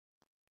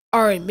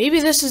Alright, maybe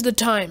this is the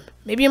time.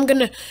 Maybe I'm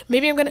gonna,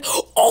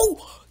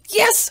 oh,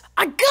 yes,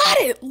 I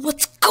got it,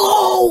 let's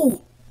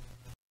go!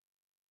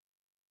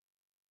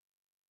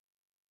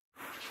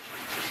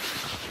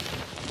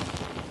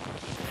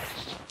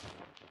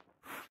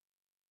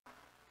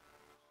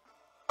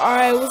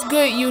 Alright, what's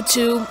good,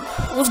 YouTube?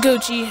 What's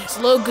Gucci? It's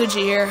Lil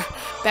Gucci here.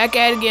 Back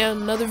at it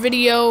again, another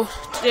video.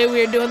 Today we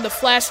are doing the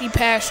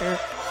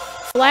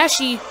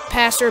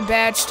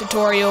FlashyPasserBadge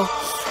tutorial.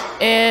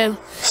 And,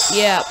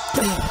 yeah.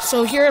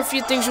 So here are a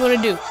few things you want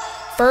to do.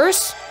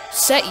 First,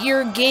 set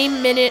your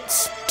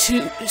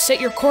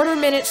quarter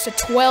minutes to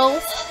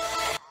 12.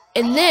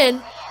 And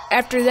then,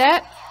 after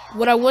that,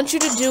 what I want you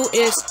to do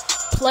is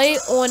play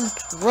on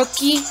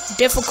rookie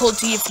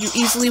difficulty if you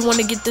easily want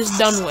to get this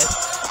done with.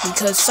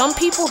 Because some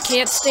people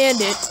can't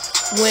stand it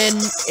when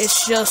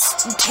it's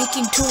just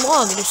taking too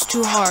long and it's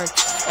too hard.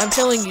 I'm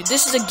telling you,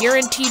 this is a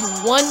guaranteed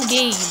one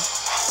game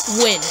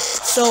win.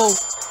 So,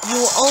 you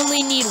will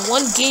only need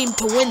one game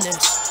to win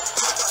this.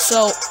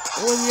 So,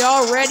 when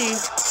y'all ready,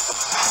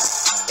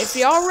 if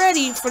y'all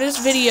ready for this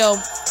video,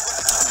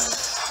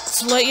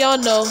 to let y'all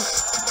know,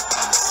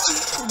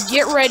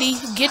 get ready,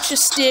 get your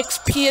sticks,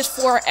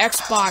 PS4,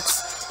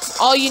 Xbox. That's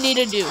all you need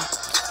to do.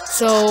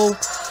 So,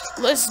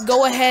 let's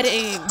go ahead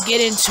and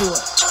get into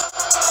it.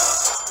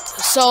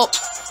 So,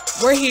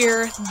 we're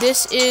here.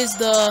 This is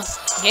the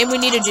game we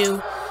need to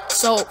do.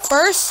 So,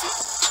 first,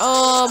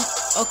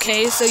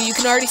 okay, so you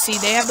can already see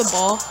they have the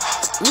ball.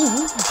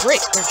 Ooh,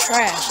 brick, they're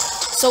trash.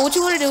 So what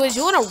you want to do is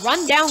you want to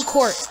run down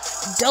court.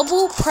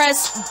 Double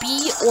press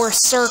B or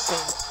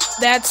circle.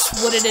 That's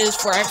what it is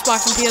for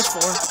Xbox and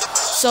PS4.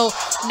 So,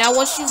 now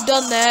once you've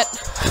done that,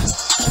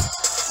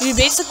 you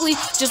basically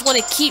just want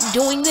to keep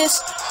doing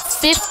this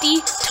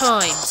 50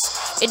 times.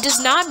 It does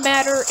not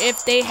matter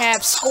if they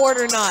have scored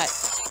or not.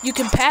 You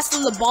can pass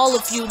them the ball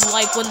if you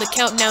like when the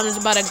countdown is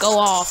about to go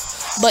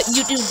off. But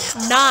you do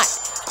not,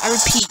 I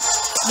repeat,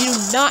 you do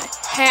not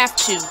have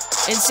to.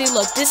 And see,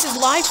 look, this is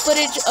live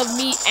footage of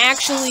me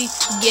actually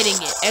getting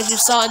it, as you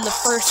saw in the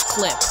first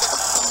clip.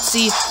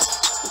 See,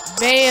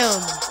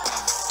 bam,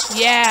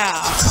 yeah,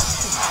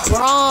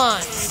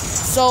 bronze.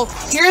 So,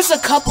 here's a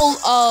couple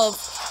of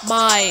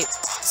my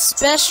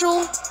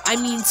special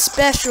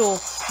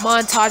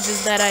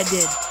montages that I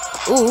did.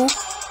 Ooh,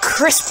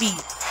 crispy.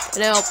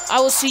 Now, I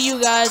will see you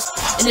guys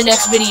in the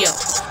next video.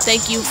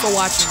 Thank you for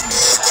watching.